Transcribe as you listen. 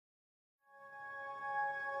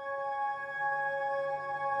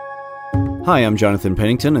Hi, I'm Jonathan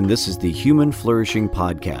Pennington, and this is the Human Flourishing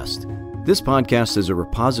Podcast. This podcast is a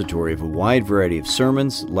repository of a wide variety of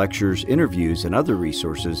sermons, lectures, interviews, and other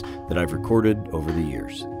resources that I've recorded over the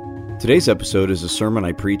years. Today's episode is a sermon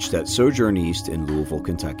I preached at Sojourn East in Louisville,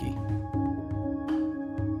 Kentucky.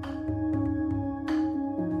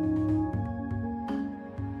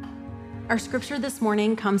 Our scripture this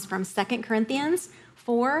morning comes from 2 Corinthians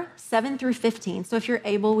 4, 7 through 15. So if you're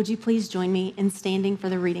able, would you please join me in standing for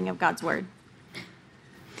the reading of God's word?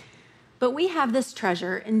 But we have this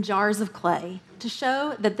treasure in jars of clay to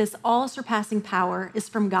show that this all-surpassing power is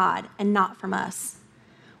from God and not from us.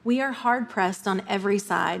 We are hard-pressed on every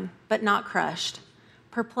side, but not crushed,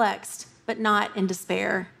 perplexed, but not in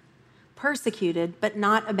despair, persecuted, but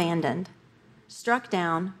not abandoned, struck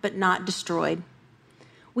down, but not destroyed.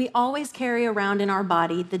 We always carry around in our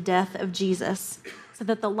body the death of Jesus, so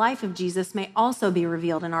that the life of Jesus may also be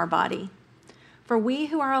revealed in our body. For we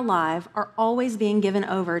who are alive are always being given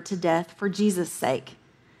over to death for Jesus' sake,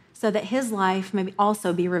 so that his life may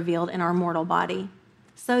also be revealed in our mortal body.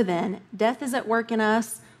 So then, death is at work in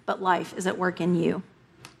us, but life is at work in you.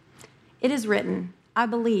 It is written, I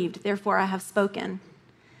believed, therefore I have spoken.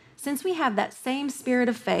 Since we have that same spirit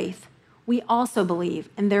of faith, we also believe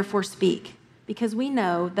and therefore speak, because we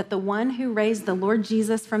know that the one who raised the Lord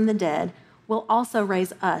Jesus from the dead will also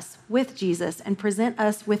raise us with Jesus and present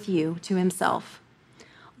us with you to himself.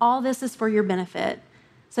 All this is for your benefit,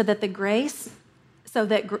 so that the grace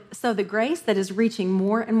that is reaching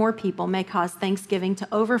more and more people may cause thanksgiving to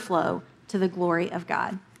overflow to the glory of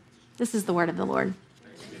God. This is the word of the Lord.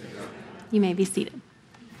 You may be seated.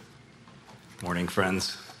 Morning,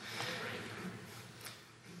 friends.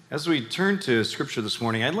 As we turn to Scripture this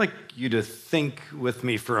morning, I'd like you to think with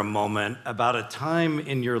me for a moment about a time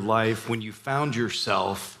in your life when you found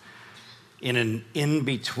yourself in an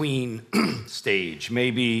in-between stage.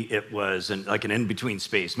 Maybe it was like an in-between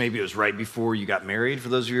space. Maybe it was right before you got married, for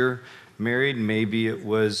those of you who are married. Maybe it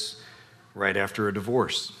was right after a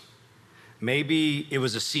divorce. Maybe it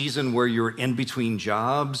was a season where you were in between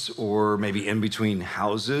jobs or maybe in between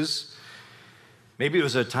houses. Maybe it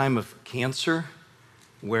was a time of cancer,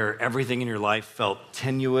 where everything in your life felt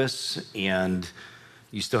tenuous and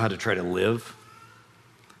you still had to try to live.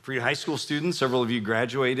 For you high school students, several of you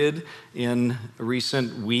graduated in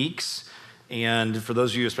recent weeks. And for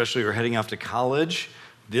those of you especially who are heading off to college,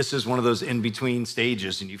 this is one of those in-between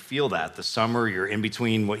stages, and you feel that. The summer, you're in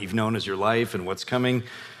between what you've known as your life and what's coming.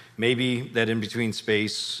 Maybe that in-between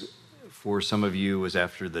space for some of you was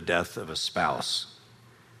after the death of a spouse.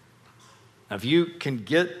 Now, if you can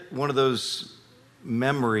get one of those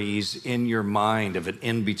memories in your mind of an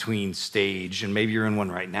in-between stage, and maybe you're in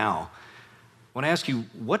one right now, I want to ask you,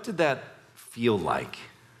 what did that feel like?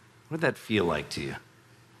 What did that feel like to you?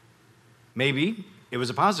 Maybe it was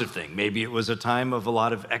a positive thing. Maybe it was a time of a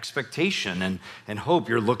lot of expectation and hope.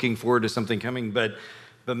 You're looking forward to something coming, but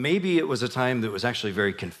maybe it was a time that was actually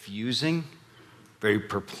very confusing, very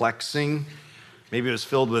perplexing. Maybe it was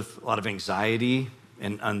filled with a lot of anxiety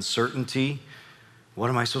and uncertainty. What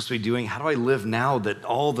am I supposed to be doing? How do I live now that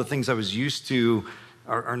all the things I was used to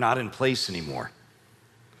are not in place anymore?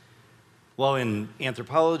 Well, in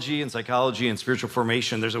anthropology and psychology and spiritual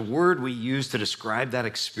formation, there's a word we use to describe that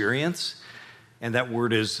experience, and that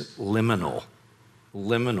word is liminal.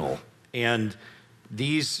 Liminal. And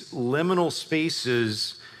these liminal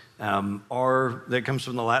spaces that comes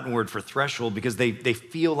from the Latin word for threshold, because they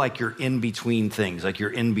feel like you're in between things, like you're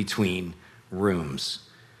in between rooms.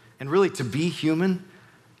 And really, to be human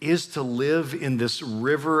is to live in this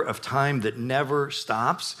river of time that never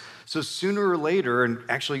stops. So sooner or later, and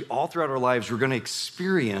actually all throughout our lives, we're going to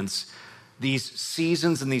experience these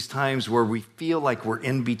seasons and these times where we feel like we're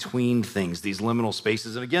in between things, these liminal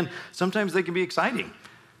spaces. And again, sometimes they can be exciting,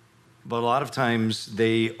 but a lot of times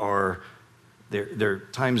they're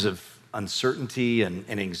times of uncertainty and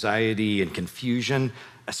anxiety and confusion,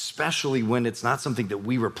 especially when it's not something that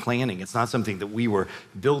we were planning. It's not something that we were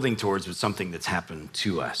building towards, but something that's happened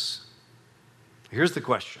to us. Here's the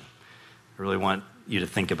question I really want you to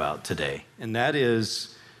think about today, and that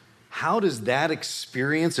is, how does that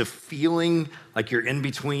experience of feeling like you're in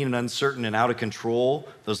between and uncertain and out of control,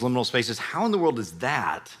 those liminal spaces, how in the world does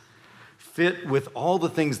that fit with all the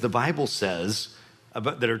things the Bible says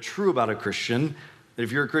that are true about a Christian? That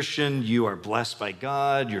if you're a Christian, you are blessed by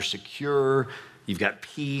God, you're secure, you've got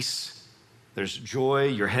peace, there's joy,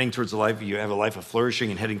 you're heading towards a life, you have a life of flourishing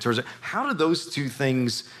and heading towards it. How do those two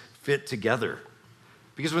things fit together?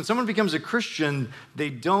 Because when someone becomes a Christian, they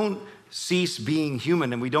don't cease being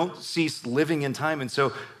human and we don't cease living in time. And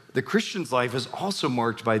so the Christian's life is also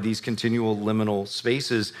marked by these continual liminal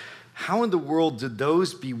spaces. how in the world did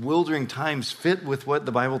those bewildering times fit with what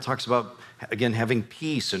the Bible talks about, again, having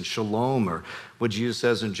peace and shalom, or what Jesus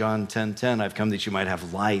says in John 10:10, I've come that you might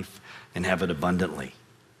have life and have it abundantly?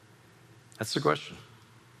 That's the question.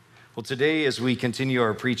 Well, today, as we continue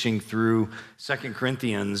our preaching through 2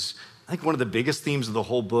 Corinthians, I think one of the biggest themes of the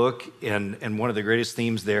whole book and one of the greatest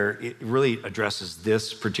themes there, it really addresses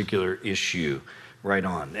this particular issue right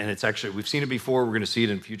on. And it's actually, we've seen it before, we're going to see it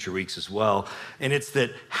in future weeks as well. And it's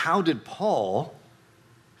that, how did Paul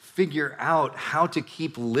figure out how to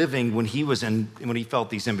keep living when he felt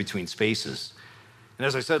these in-between spaces? And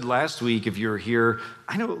as I said last week, if you're here,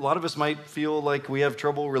 I know a lot of us might feel like we have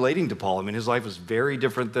trouble relating to Paul. I mean, his life was very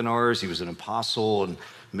different than ours. He was an apostle and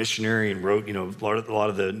missionary and wrote, a lot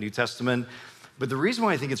of the New Testament. But the reason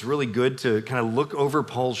why I think it's really good to kind of look over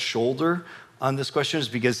Paul's shoulder on this question is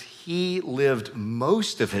because he lived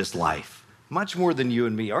most of his life, much more than you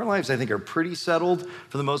and me. Our lives, I think, are pretty settled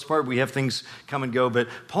for the most part. We have things come and go. But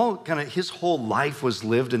Paul, his whole life was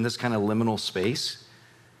lived in this kind of liminal space.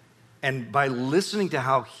 And by listening to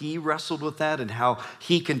how he wrestled with that and how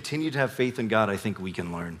he continued to have faith in God, I think we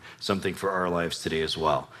can learn something for our lives today as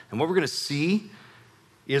well. And what we're going to see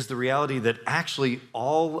is the reality that actually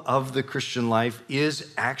all of the Christian life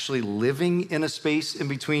is actually living in a space in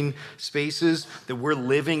between spaces, that we're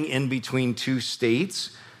living in between two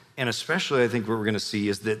states. And especially, I think what we're going to see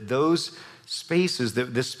is that those spaces,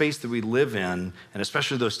 this space that we live in, and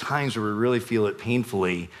especially those times where we really feel it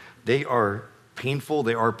painfully, they are painful,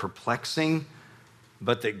 they are perplexing,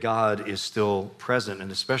 but that God is still present,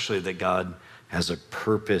 and especially that God has a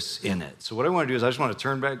purpose in it. So what I want to do is I just want to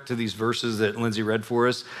turn back to these verses that Lindsay read for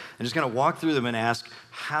us and just kind of walk through them and ask,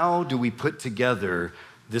 how do we put together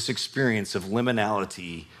this experience of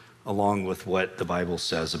liminality along with what the Bible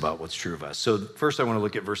says about what's true of us? So first I want to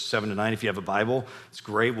look at verses 7 to 9. If you have a Bible, it's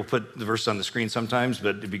great. We'll put the verses on the screen sometimes,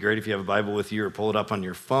 but it'd be great if you have a Bible with you or pull it up on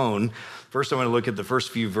your phone. First I want to look at the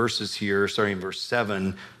first few verses here, starting in verse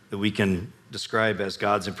 7, that we can describe as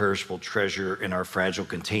God's imperishable treasure in our fragile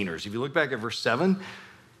containers. If you look back at verse 7,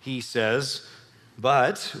 he says,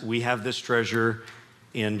 but we have this treasure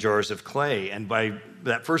in jars of clay. And by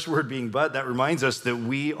that first word being but, that reminds us that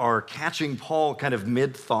we are catching Paul kind of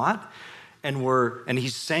mid-thought, and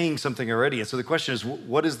he's saying something already. And so the question is,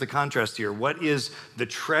 what is the contrast here? What is the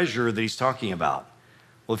treasure that he's talking about?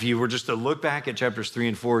 Well, if you were just to look back at chapters 3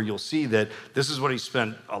 and 4, you'll see that this is what he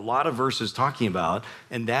spent a lot of verses talking about,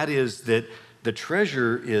 and that is that the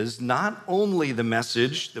treasure is not only the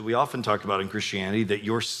message that we often talk about in Christianity, that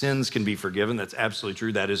your sins can be forgiven. That's absolutely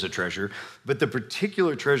true. That is a treasure. But the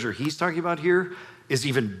particular treasure he's talking about here is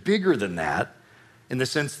even bigger than that, in the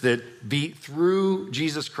sense that through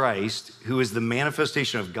Jesus Christ, who is the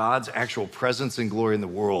manifestation of God's actual presence and glory in the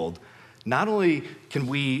world, not only can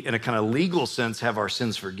we, in a kind of legal sense, have our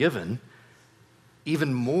sins forgiven,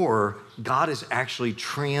 even more, God is actually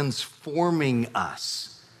transforming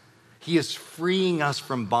us. He is freeing us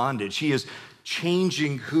from bondage. He is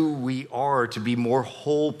changing who we are to be more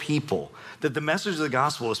whole people. That the message of the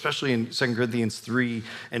gospel, especially in 2 Corinthians 3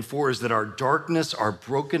 and 4, is that our darkness, our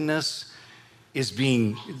brokenness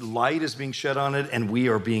light is being shed on it, and we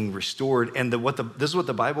are being restored. And this is what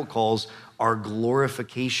the Bible calls our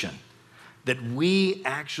glorification. That we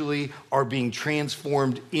actually are being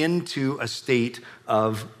transformed into a state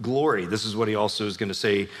of glory. This is what he also is going to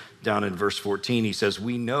say down in verse 14. He says,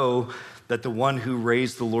 we know that the one who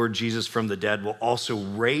raised the Lord Jesus from the dead will also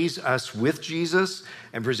raise us with Jesus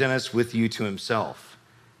and present us with you to himself.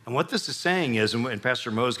 And what this is saying is, and Pastor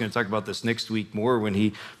Mo is going to talk about this next week more when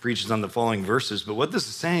he preaches on the following verses, but what this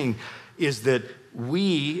is saying is that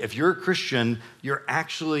if you're a Christian, you're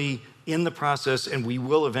actually in the process, and we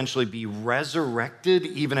will eventually be resurrected,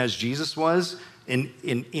 even as Jesus was,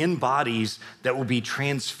 in bodies that will be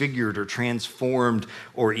transfigured or transformed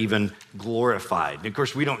or even glorified. And of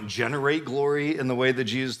course, we don't generate glory in the way that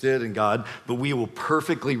Jesus did in God, but we will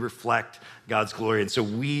perfectly reflect God's glory. And so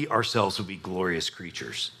we ourselves will be glorious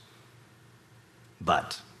creatures.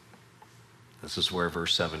 But this is where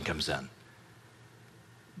verse 7 comes in.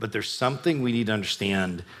 But there's something we need to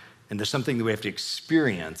understand, and there's something that we have to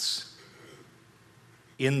experience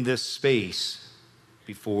in this space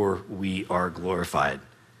before we are glorified.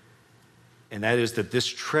 And that is that this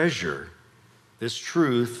treasure, this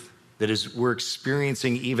truth that we're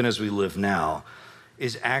experiencing even as we live now,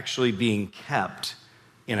 is actually being kept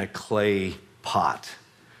in a clay pot,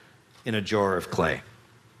 in a jar of clay.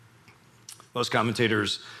 Most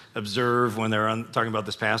commentators observe when they're talking about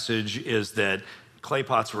this passage is that clay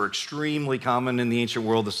pots were extremely common in the ancient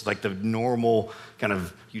world. This is like the normal kind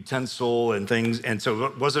of utensil and things. And so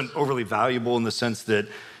it wasn't overly valuable in the sense that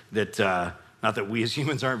Not that we as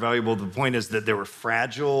humans aren't valuable. The point is that they were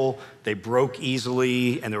fragile, they broke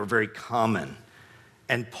easily, and they were very common.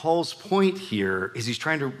 And Paul's point here is he's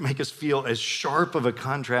trying to make us feel as sharp of a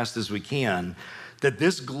contrast as we can, that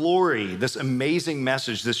this glory, this amazing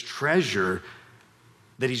message, this treasure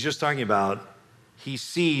that he's just talking about, he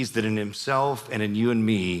sees that in himself and in you and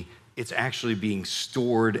me, it's actually being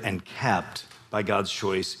stored and kept by God's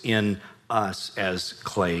choice in us as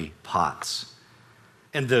clay pots.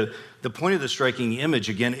 And the point of the striking image,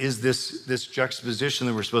 again, is this juxtaposition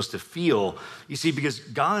that we're supposed to feel. You see, because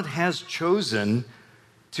God has chosen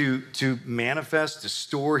to manifest, to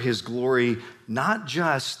store his glory, not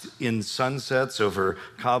just in sunsets over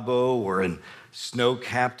Cabo or in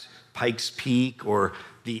snow-capped Pikes Peak or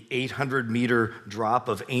the 800-meter drop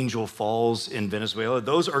of Angel Falls in Venezuela.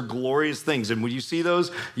 Those are glorious things. And when you see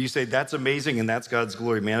those, you say, that's amazing, and that's God's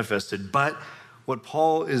glory manifested. But what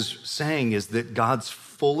Paul is saying is that God's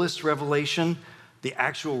fullest revelation, the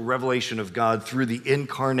actual revelation of God through the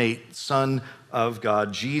incarnate Son of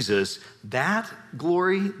God, Jesus, that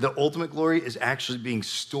glory, the ultimate glory, is actually being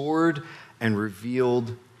stored and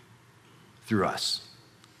revealed through us,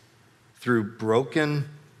 through broken,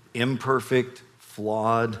 imperfect,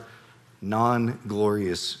 flawed,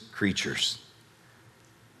 non-glorious creatures.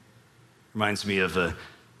 Reminds me of a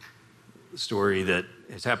story that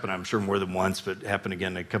has happened, I'm sure, more than once, but happened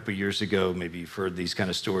again a couple years ago. Maybe you've heard these kind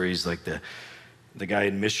of stories, like the guy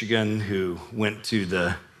in Michigan who went to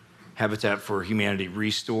the Habitat for Humanity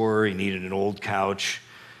Restore. He needed an old couch.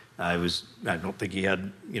 I don't think he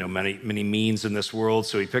had, many means in this world,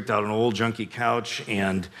 so he picked out an old junky couch,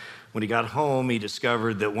 and when he got home, he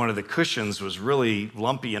discovered that one of the cushions was really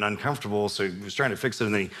lumpy and uncomfortable, so he was trying to fix it,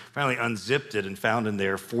 and then he finally unzipped it and found in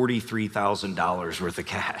there $43,000 worth of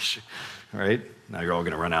cash, right? Now you're all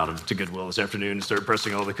going to run out to Goodwill this afternoon and start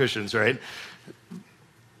pressing all the cushions, right?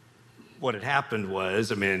 What had happened was,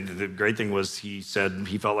 the great thing was he said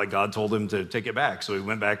he felt like God told him to take it back. So he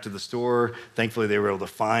went back to the store. Thankfully, they were able to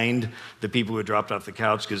find the people who had dropped off the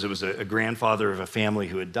couch because it was a grandfather of a family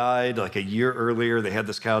who had died. Like a year earlier, they had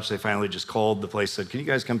this couch. They finally just called the place, said, can you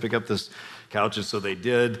guys come pick up this couch? And so they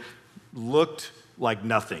did. Looked like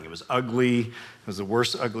nothing. It was ugly. It was the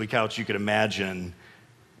worst ugly couch you could imagine.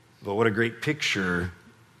 But what a great picture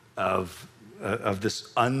of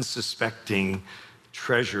this unsuspecting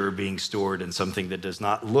treasure being stored in something that does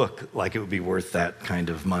not look like it would be worth that kind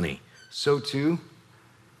of money. So too,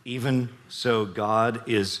 even so, God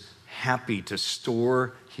is happy to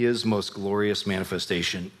store his most glorious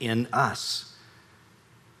manifestation in us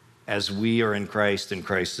as we are in Christ and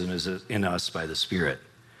Christ is in us by the Spirit.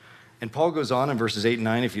 And Paul goes on in verses 8 and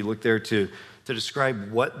 9, if you look there, to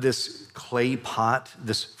describe what this clay pot,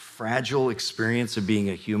 this fragile experience of being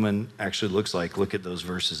a human actually looks like. Look at those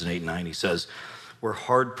verses in 8 and 9. He says, we're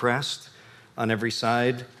hard-pressed on every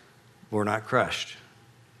side, but we're not crushed.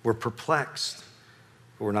 We're perplexed,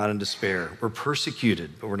 but we're not in despair. We're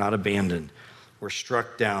persecuted, but we're not abandoned. We're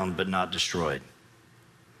struck down, but not destroyed.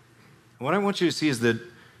 And what I want you to see is that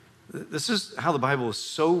this is how the Bible is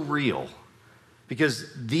so real, because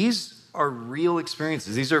these are real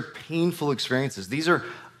experiences. These are painful experiences. These are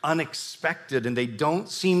unexpected, and they don't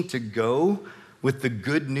seem to go with the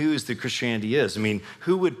good news that Christianity is.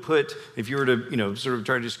 Who would put, if you were to, sort of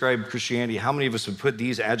try to describe Christianity, how many of us would put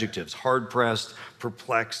these adjectives, hard-pressed,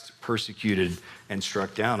 perplexed, persecuted, and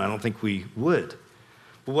struck down? I don't think we would.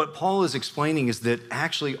 But what Paul is explaining is that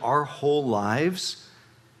actually our whole lives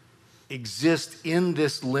exist in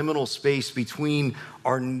this liminal space between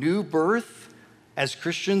our new birth as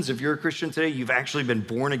Christians. If you're a Christian today, you've actually been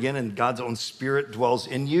born again and God's own Spirit dwells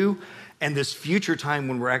in you. And this future time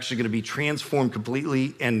when we're actually going to be transformed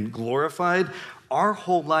completely and glorified, our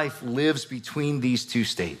whole life lives between these two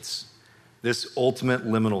states, this ultimate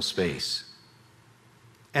liminal space.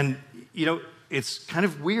 And, it's kind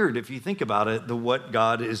of weird if you think about it, what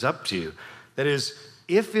God is up to. That is,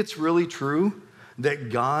 if it's really true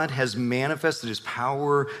that God has manifested his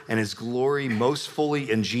power and his glory most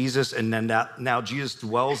fully in Jesus, and then now Jesus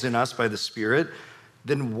dwells in us by the Spirit,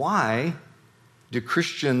 then why do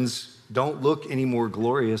Christians don't look any more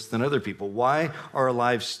glorious than other people? Why are our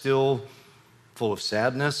lives still full of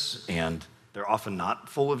sadness, and they're often not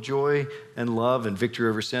full of joy and love and victory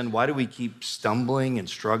over sin? Why do we keep stumbling and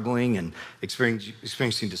struggling and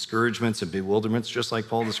experiencing discouragements and bewilderments, just like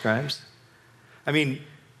Paul describes?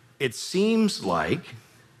 It seems like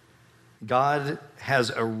God has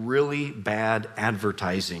a really bad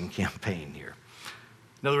advertising campaign here.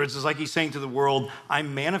 In other words, it's like he's saying to the world,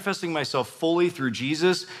 I'm manifesting myself fully through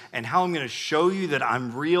Jesus, and how I'm going to show you that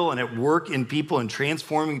I'm real and at work in people and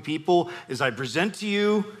transforming people is I present to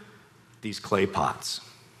you these clay pots.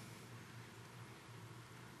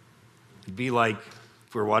 It'd be like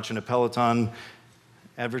if we were watching a Peloton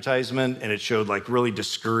advertisement and it showed like really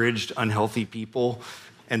discouraged, unhealthy people,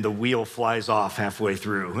 and the wheel flies off halfway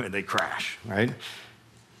through and they crash, right?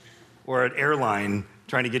 Or an airline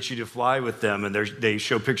trying to get you to fly with them, and they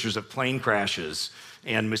show pictures of plane crashes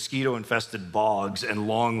and mosquito-infested bogs and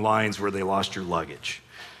long lines where they lost your luggage.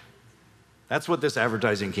 That's what this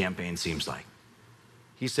advertising campaign seems like.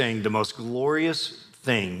 He's saying the most glorious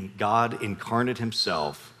thing, God incarnate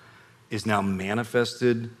himself, is now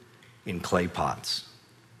manifested in clay pots,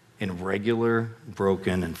 in regular,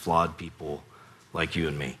 broken, and flawed people like you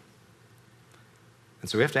and me. And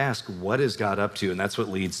so we have to ask, what is God up to? And that's what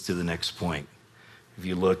leads to the next point. If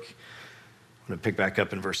you look, I'm going to pick back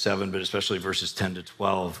up in verse 7, but especially verses 10 to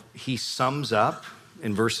 12, he sums up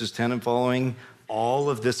in verses 10 and following all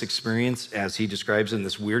of this experience as he describes in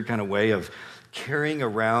this weird kind of way of carrying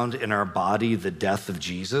around in our body the death of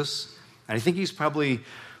Jesus. And I think he's probably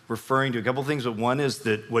referring to a couple things, but one is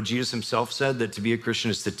that what Jesus himself said, that to be a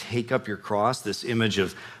Christian is to take up your cross, this image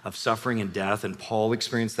of suffering and death, and Paul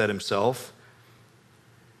experienced that himself.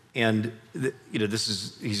 And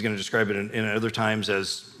he's going to describe it in other times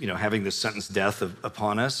as having this sentence death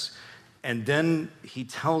upon us. And then he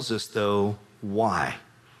tells us, though, why.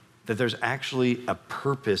 That there's actually a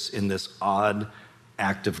purpose in this odd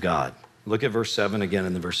act of God. Look at verse 7 again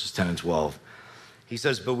in the verses 10 and 12. He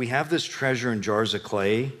says, but we have this treasure in jars of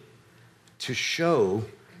clay to show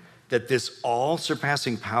that this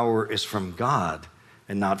all-surpassing power is from God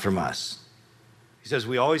and not from us. He says,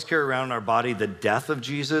 we always carry around in our body the death of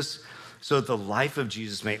Jesus so that the life of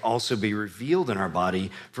Jesus may also be revealed in our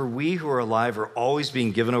body. For we who are alive are always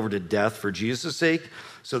being given over to death for Jesus' sake,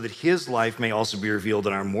 so that his life may also be revealed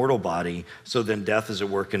in our mortal body. So then death is at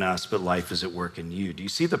work in us, but life is at work in you. Do you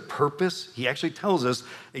see the purpose? He actually tells us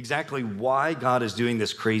exactly why God is doing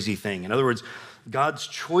this crazy thing. In other words, God's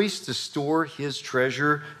choice to store his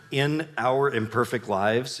treasure in our imperfect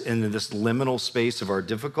lives, in this liminal space of our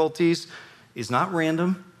difficulties, is not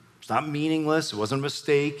random. It's not meaningless. It wasn't a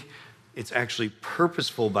mistake. It's actually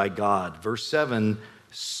purposeful by God. Verse 7,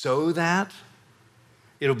 so that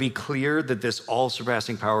it'll be clear that this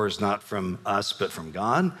all-surpassing power is not from us, but from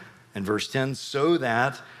God. And verse 10, so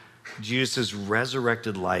that Jesus'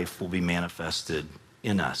 resurrected life will be manifested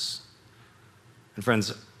in us. And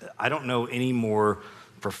friends, I don't know any more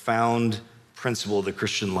profound principle of the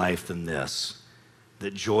Christian life than this,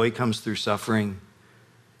 that joy comes through suffering,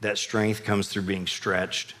 that strength comes through being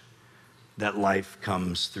stretched, that life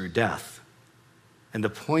comes through death. And the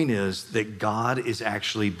point is that God is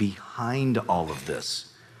actually behind all of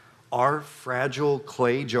this. Our fragile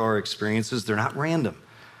clay jar experiences, they're not random.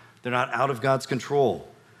 They're not out of God's control.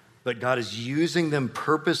 But God is using them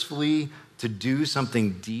purposefully to do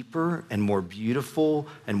something deeper and more beautiful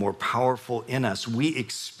and more powerful in us. We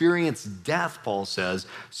experience death, Paul says,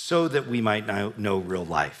 so that we might know real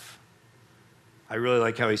life. I really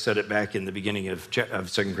like how he said it back in the beginning of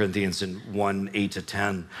 2 Corinthians in 1, 8 to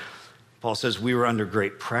 10. Paul says, we were under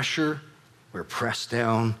great pressure, we're pressed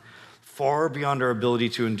down, far beyond our ability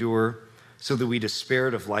to endure, so that we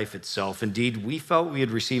despaired of life itself. Indeed, we felt we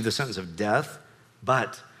had received the sentence of death,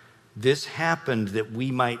 but this happened that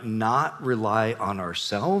we might not rely on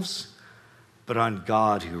ourselves, but on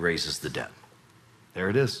God who raises the dead. There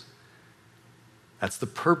it is. That's the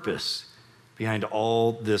purpose behind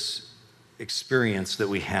all this experience that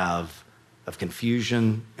we have of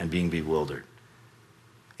confusion and being bewildered.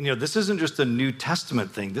 And this isn't just a New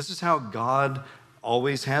Testament thing. This is how God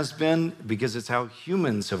always has been, because it's how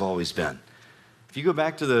humans have always been. If you go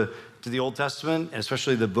back to the Old Testament, and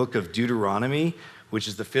especially the book of Deuteronomy, which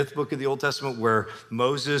is the 5th book of the Old Testament, where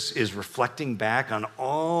Moses is reflecting back on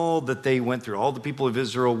all that they went through, all the people of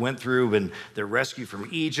Israel went through, and their rescue from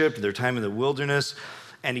Egypt, their time in the wilderness.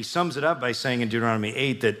 And he sums it up by saying in Deuteronomy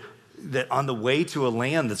 8 that on the way to a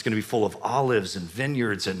land that's going to be full of olives and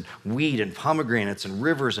vineyards and wheat and pomegranates and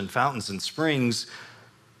rivers and fountains and springs,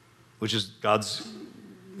 which is God's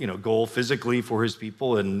goal physically for his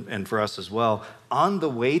people and for us as well. On the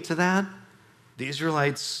way to that, the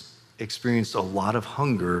Israelites experienced a lot of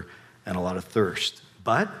hunger and a lot of thirst.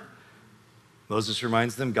 But Moses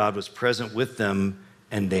reminds them God was present with them,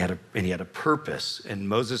 and he had a purpose. And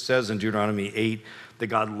Moses says in Deuteronomy 8 that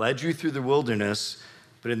God led you through the wilderness,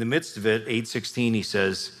 but in the midst of it, 8:16, he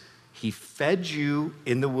says, he fed you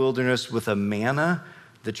in the wilderness with a manna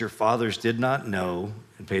that your fathers did not know,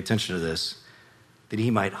 and pay attention to this, that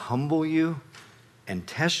he might humble you and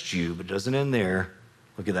test you, but it doesn't end there.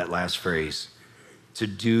 Look at that last phrase, to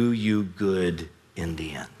do you good in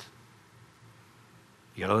the end.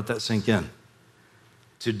 You gotta let that sink in.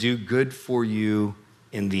 To do good for you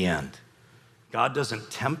in the end. God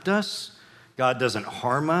doesn't tempt us God doesn't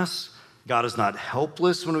harm us. God is not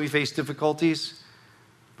helpless when we face difficulties,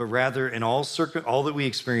 but rather in all that we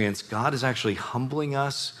experience, God is actually humbling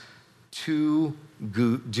us to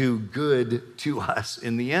do good to us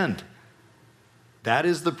in the end. That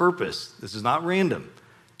is the purpose. This is not random.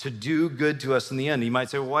 To do good to us in the end. You might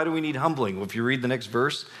say, well, why do we need humbling? Well, if you read the next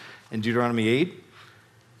verse in Deuteronomy 8,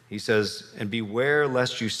 he says, and beware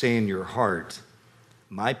lest you say in your heart,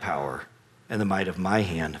 my power and the might of my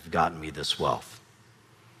hand have gotten me this wealth.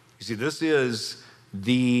 You see, this is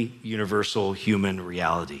the universal human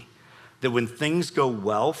reality. That when things go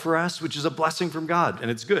well for us, which is a blessing from God,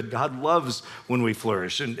 and it's good. God loves when we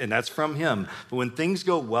flourish, and that's from him. But when things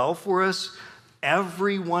go well for us,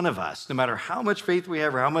 every one of us, no matter how much faith we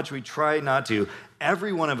have or how much we try not to,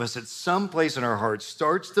 every one of us at some place in our heart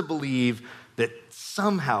starts to believe that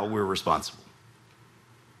somehow we're responsible.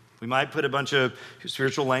 We might put a bunch of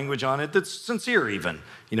spiritual language on it that's sincere even.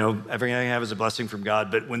 Everything I have is a blessing from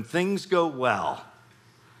God. But when things go well,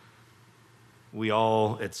 we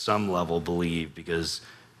all at some level believe because,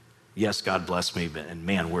 yes, God blessed me, and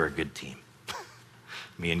man, we're a good team.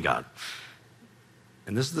 Me and God.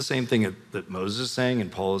 And this is the same thing that Moses is saying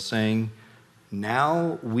and Paul is saying.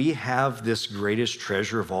 Now we have this greatest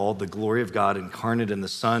treasure of all, the glory of God incarnate in the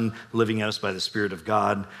Son, living in us by the Spirit of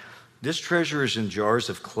God. This treasure is in jars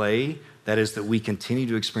of clay. That is, that we continue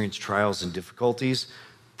to experience trials and difficulties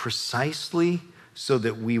precisely so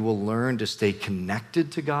that we will learn to stay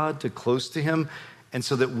connected to God, to close to him, and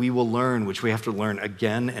so that we will learn, which we have to learn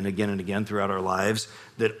again and again and again throughout our lives,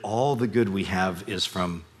 that all the good we have is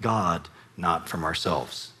from God, not from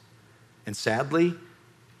ourselves. And sadly,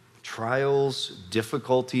 trials,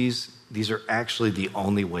 difficulties, these are actually the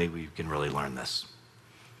only way we can really learn this.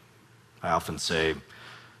 I often say,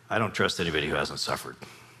 I don't trust anybody who hasn't suffered.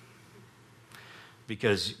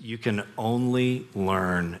 Because you can only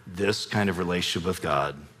learn this kind of relationship with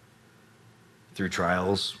God through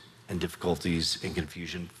trials and difficulties and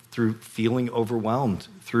confusion, through feeling overwhelmed,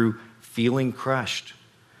 through feeling crushed.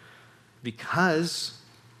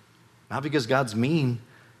 Not because God's mean,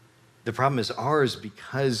 the problem is ours,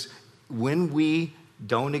 because when we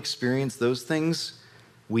don't experience those things,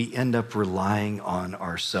 we end up relying on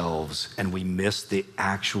ourselves and we miss the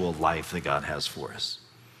actual life that God has for us.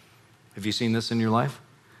 Have you seen this in your life?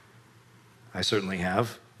 I certainly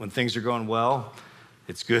have. When things are going well,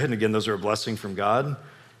 it's good. And again, those are a blessing from God.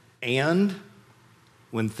 And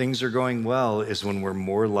when things are going well is when we're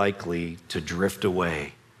more likely to drift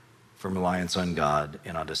away from reliance on God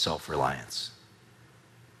and onto self-reliance.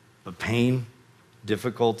 But pain,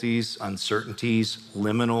 difficulties, uncertainties,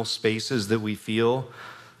 liminal spaces that we feel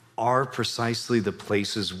are precisely the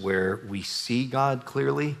places where we see God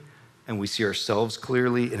clearly and we see ourselves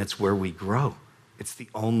clearly, and it's where we grow. It's the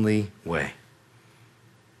only way.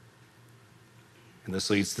 And this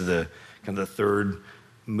leads to the third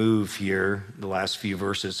move here, the last few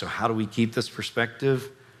verses. So how do we keep this perspective?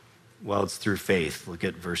 Well, it's through faith. Look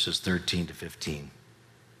at verses 13 to 15.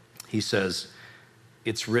 He says,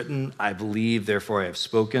 it's written, I believe, therefore I have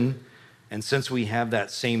spoken. And since we have that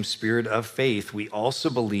same spirit of faith, we also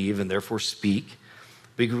believe and therefore speak,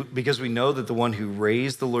 because we know that the one who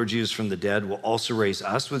raised the Lord Jesus from the dead will also raise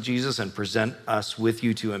us with Jesus and present us with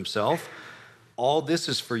you to himself. All this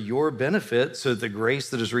is for your benefit, so that the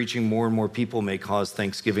grace that is reaching more and more people may cause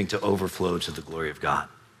thanksgiving to overflow to the glory of God.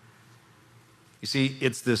 You see,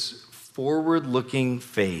 it's this forward-looking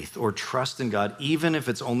faith or trust in God, even if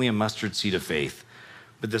it's only a mustard seed of faith,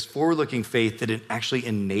 but this forward-looking faith that it actually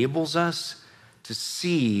enables us to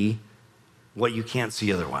see what you can't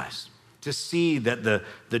see otherwise. To see that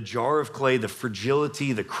the jar of clay, the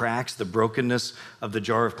fragility, the cracks, the brokenness of the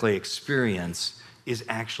jar of clay experience is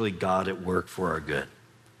actually God at work for our good.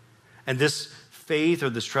 And this faith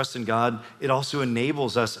or this trust in God, it also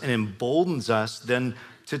enables us and emboldens us then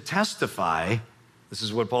to testify. This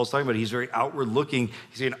is what Paul's talking about. He's very outward looking.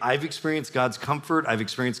 He's saying, I've experienced God's comfort. I've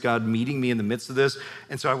experienced God meeting me in the midst of this.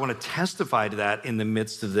 And so I want to testify to that in the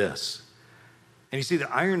midst of this. And you see,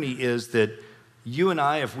 the irony is that you and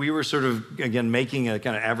I, if we were sort of, again, making a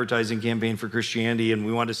kind of advertising campaign for Christianity and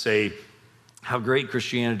we want to say how great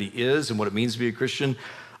Christianity is and what it means to be a Christian,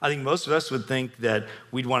 I think most of us would think that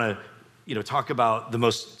we'd want to, talk about the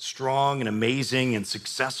most strong and amazing and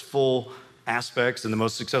successful aspects and the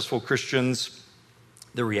most successful Christians.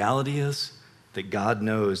 The reality is that God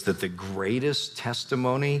knows that the greatest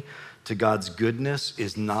testimony to God's goodness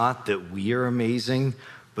is not that we are amazing,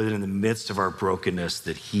 but in the midst of our brokenness,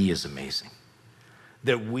 that he is amazing.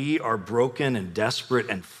 That we are broken and desperate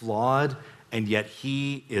and flawed, and yet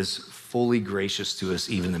he is fully gracious to us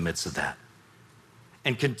even in the midst of that.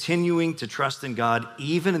 And continuing to trust in God,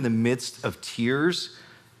 even in the midst of tears,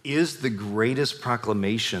 is the greatest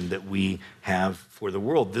proclamation that we have for the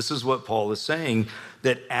world. This is what Paul is saying,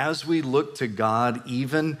 that as we look to God,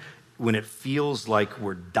 even when it feels like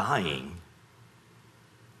we're dying,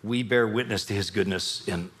 we bear witness to his goodness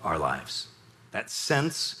in our lives. That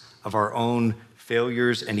sense of our own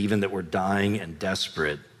failures and even that we're dying and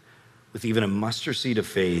desperate, with even a mustard seed of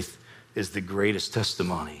faith, is the greatest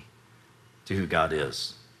testimony to who God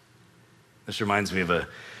is. This reminds me of a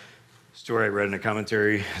story I read in a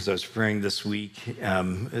commentary as I was preparing this week.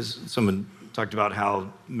 As someone talked about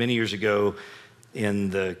how many years ago in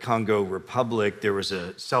the Congo Republic, there was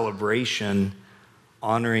a celebration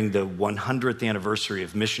honoring the 100th anniversary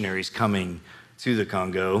of missionaries coming to the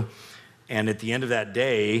Congo. And at the end of that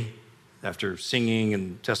day, after singing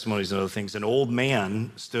and testimonies and other things, an old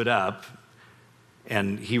man stood up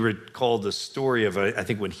and he recalled the story of, I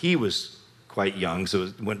think, when he was quite young, so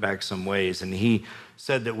it went back some ways. And he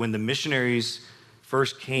said that when the missionaries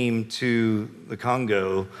first came to the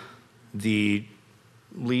Congo, the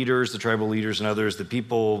leaders, the tribal leaders and others, the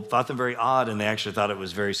people thought them very odd, and they actually thought it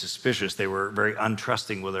was very suspicious. They were very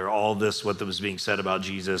untrusting whether all this, what was being said about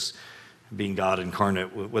Jesus being God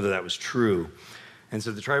incarnate, whether that was true. And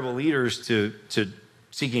so the tribal leaders, to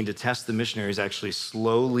seeking to test the missionaries, actually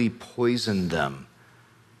slowly poisoned them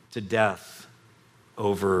to death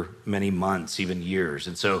over many months, even years.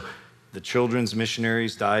 And so the children's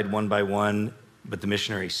missionaries died one by one, but the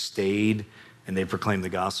missionaries stayed and they proclaimed the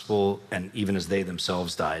gospel, and even as they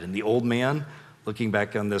themselves died. And the old man, looking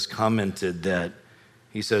back on this, commented that,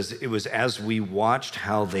 he says, it was as we watched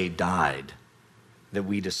how they died that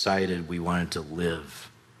we decided we wanted to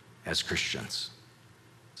live as Christians.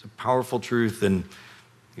 It's a powerful truth, and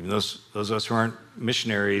even those of us who aren't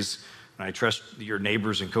missionaries, and I trust your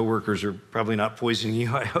neighbors and coworkers are probably not poisoning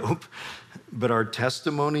you, I hope, but our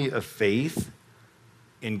testimony of faith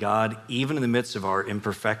in God, even in the midst of our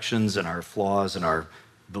imperfections and our flaws and our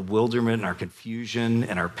bewilderment and our confusion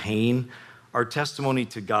and our pain, our testimony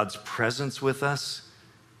to God's presence with us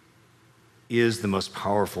is the most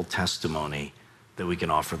powerful testimony that we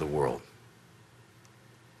can offer the world.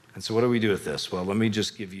 And so what do we do with this? Well, let me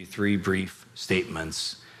just give you 3 brief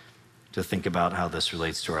statements to think about how this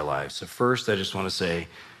relates to our lives. So first, I just want to say,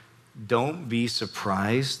 don't be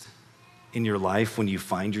surprised in your life when you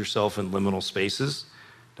find yourself in liminal spaces.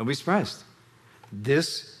 Don't be surprised.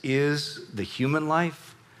 This is the human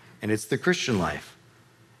life, and it's the Christian life.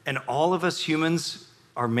 And all of us humans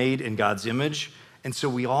are made in God's image, and so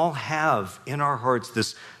we all have in our hearts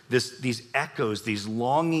these echoes, these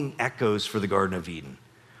longing echoes for the Garden of Eden.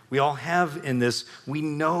 We all have in this, we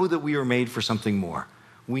know that we are made for something more.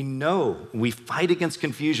 We know we fight against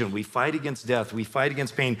confusion, we fight against death, we fight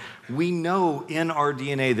against pain. We know in our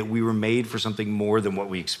DNA that we were made for something more than what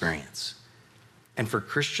we experience. And for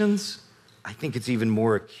Christians, I think it's even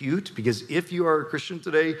more acute, because if you are a Christian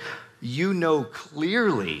today, you know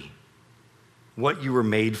clearly what you were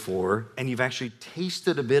made for, and you've actually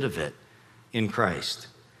tasted a bit of it in Christ.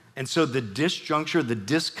 And so the disjuncture, the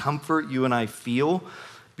discomfort you and I feel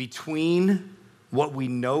between what we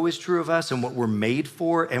know is true of us and what we're made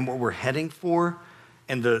for and what we're heading for,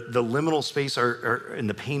 and the liminal space and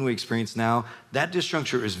the pain we experience now, that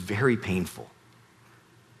disjuncture is very painful.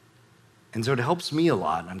 And so it helps me a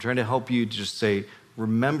lot. I'm trying to help you just say,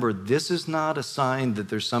 remember, this is not a sign that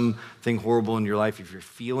there's something horrible in your life. If you're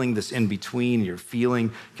feeling this in between, you're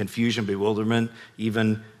feeling confusion, bewilderment,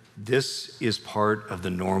 even, this is part of the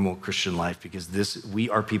normal Christian life, because we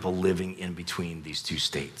are people living in between these two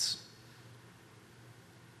states.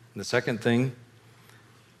 And the second thing,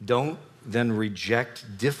 don't then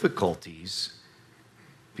reject difficulties,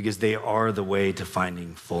 because they are the way to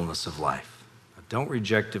finding fullness of life. Don't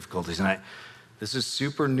reject difficulties. And this is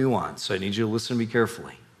super nuanced, so I need you to listen to me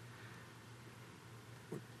carefully.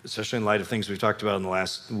 Especially in light of things we've talked about in the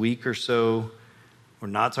last week or so. We're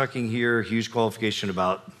not talking here a huge qualification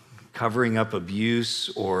about covering up abuse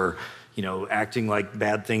or, acting like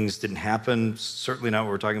bad things didn't happen. Certainly not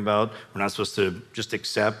what we're talking about. We're not supposed to just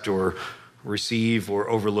accept or receive or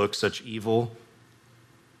overlook such evil.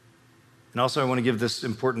 And also I want to give this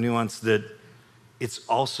important nuance that it's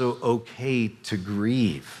also okay to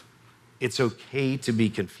grieve. It's okay to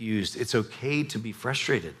be confused. It's okay to be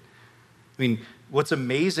frustrated. I mean, what's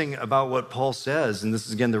amazing about what Paul says, and this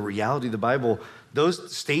is again the reality of the Bible,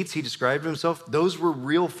 those states he described himself, those were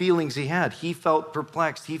real feelings he had. He felt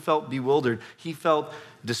perplexed. He felt bewildered. He felt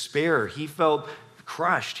despair. He felt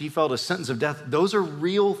crushed. He felt a sentence of death. Those are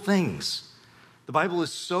real things. The Bible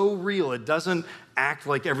is so real. It doesn't act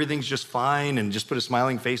like everything's just fine and just put a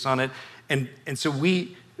smiling face on it. And so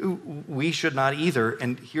we We should not either.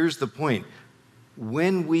 And here's the point.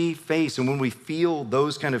 When we face and when we feel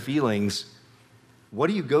those kind of feelings, what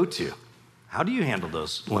do you go to? How do you handle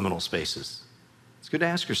those liminal spaces? It's good to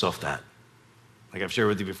ask yourself that. Like I've shared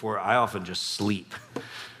with you before, I often just sleep.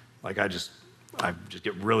 Like I just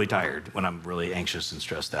get really tired when I'm really anxious and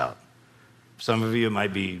stressed out. Some of you, it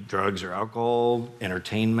might be drugs or alcohol,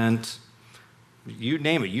 entertainment. You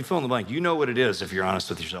name it. You fill in the blank. You know what it is if you're honest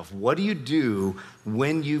with yourself. What do you do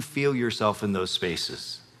when you feel yourself in those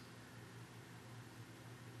spaces?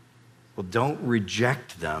 Well, don't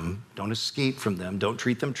reject them. Don't escape from them. Don't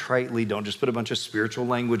treat them tritely. Don't just put a bunch of spiritual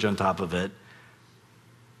language on top of it.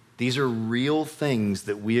 These are real things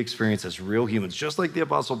that we experience as real humans, just like the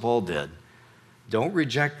Apostle Paul did. Don't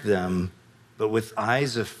reject them, but with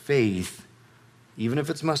eyes of faith, even if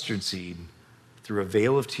it's mustard seed, through a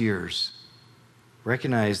veil of tears,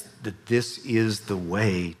 recognize that this is the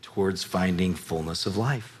way towards finding fullness of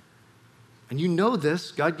life. And you know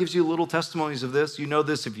this. God gives you little testimonies of this. You know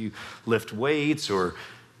this if you lift weights or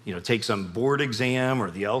take some board exam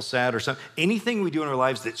or the LSAT or something. Anything we do in our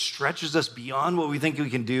lives that stretches us beyond what we think we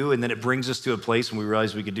can do, and then it brings us to a place when we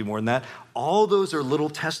realize we can do more than that. All those are little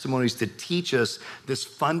testimonies to teach us this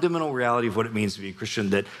fundamental reality of what it means to be a Christian,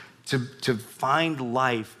 that to find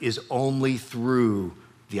life is only through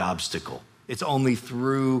the obstacle. It's only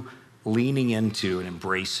through leaning into and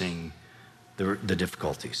embracing the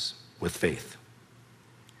difficulties with faith.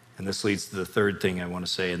 And this leads to the third thing I want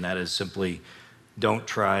to say, and that is simply don't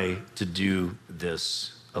try to do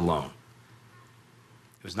this alone.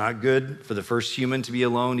 It was not good for the first human to be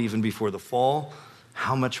alone even before the fall.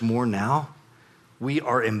 How much more now? We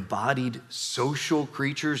are embodied social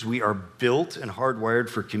creatures. We are built and hardwired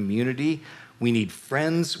for community. We need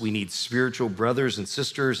friends. We need spiritual brothers and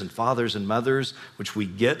sisters and fathers and mothers, which we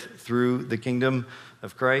get through the kingdom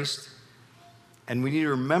of Christ. And we need to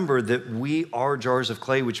remember that we are jars of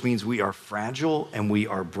clay, which means we are fragile and we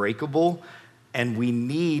are breakable, and we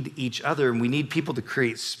need each other, and we need people to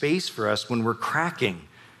create space for us when we're cracking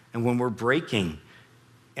and when we're breaking,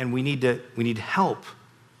 and we need help.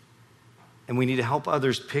 And we need to help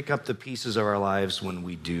others pick up the pieces of our lives when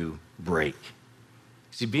we do break.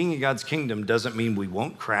 See, being in God's kingdom doesn't mean we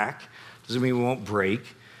won't crack, doesn't mean we won't break.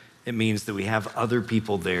 It means that we have other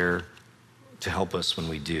people there to help us when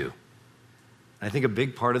we do. And I think a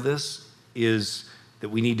big part of this is that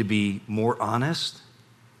we need to be more honest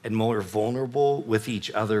and more vulnerable with each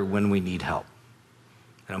other when we need help.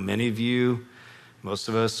 I know many of you, most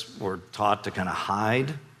of us were taught to kind of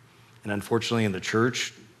hide. And unfortunately in the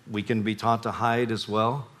church, we can be taught to hide as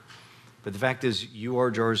well. But the fact is, you are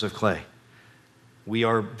jars of clay. We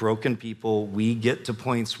are broken people. We get to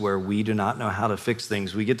points where we do not know how to fix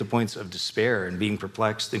things. We get to points of despair and being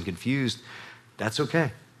perplexed and confused. That's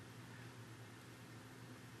okay.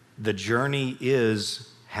 The journey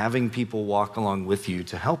is having people walk along with you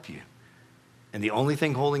to help you. And the only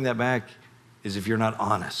thing holding that back is if you're not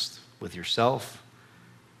honest with yourself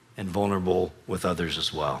and vulnerable with others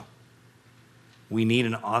as well. We need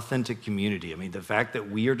an authentic community. I mean, the fact that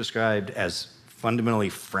we are described as fundamentally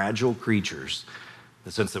fragile creatures,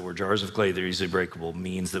 the sense that we're jars of clay that are easily breakable,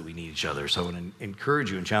 means that we need each other. So I want to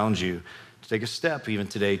encourage you and challenge you to take a step even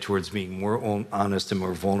today towards being more honest and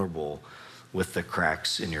more vulnerable with the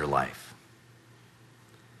cracks in your life.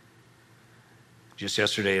 Just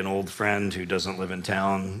yesterday, an old friend who doesn't live in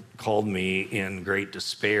town called me in great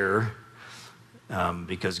despair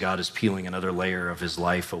because God is peeling another layer of his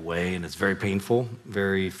life away, and it's very painful,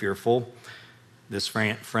 very fearful. This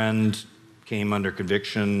friend came under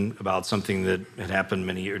conviction about something that had happened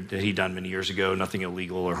that he'd done many years ago, nothing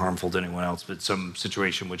illegal or harmful to anyone else, but some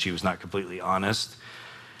situation which he was not completely honest.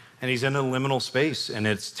 And he's in a liminal space, and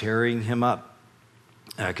it's tearing him up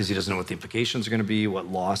because he doesn't know what the implications are going to be, what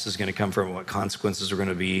loss is going to come from it, what consequences are going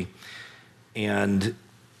to be. And,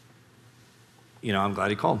 I'm glad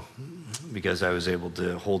he called because I was able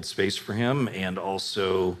to hold space for him. And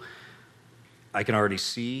also, I can already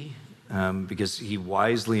see, because he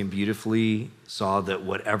wisely and beautifully saw that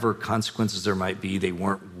whatever consequences there might be, they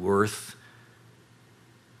weren't worth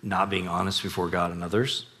not being honest before God and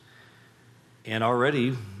others. And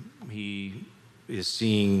already, he is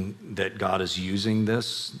seeing that God is using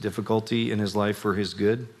this difficulty in his life for his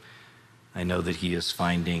good. I know that he is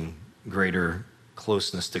finding greater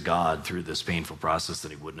closeness to God through this painful process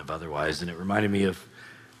than he wouldn't have otherwise. And it reminded me of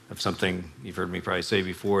something you've heard me probably say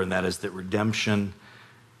before, and that is that redemption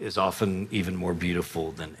is often even more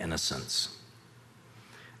beautiful than innocence.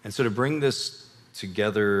 And so to bring this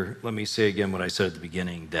together, let me say again what I said at the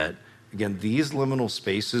beginning, that again, these liminal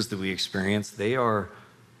spaces that we experience, they are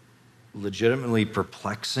legitimately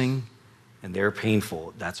perplexing and they're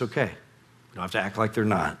painful, that's okay. You don't have to act like they're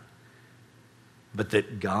not. But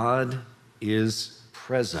that God is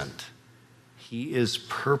present. He is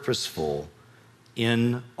purposeful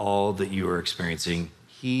in all that you are experiencing.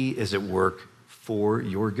 He is at work for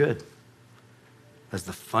your good. That's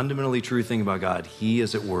the fundamentally true thing about God. He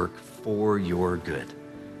is at work for your good.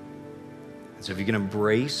 And so if you can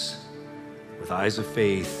embrace with eyes of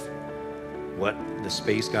faith what the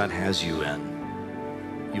space God has you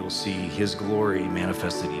in, you will see his glory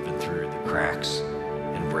manifested even through the cracks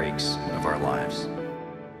and breaks of our lives.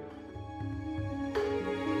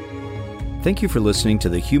 Thank you for listening to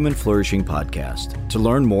the Human Flourishing Podcast. To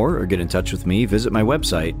learn more or get in touch with me, visit my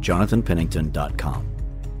website, jonathanpennington.com.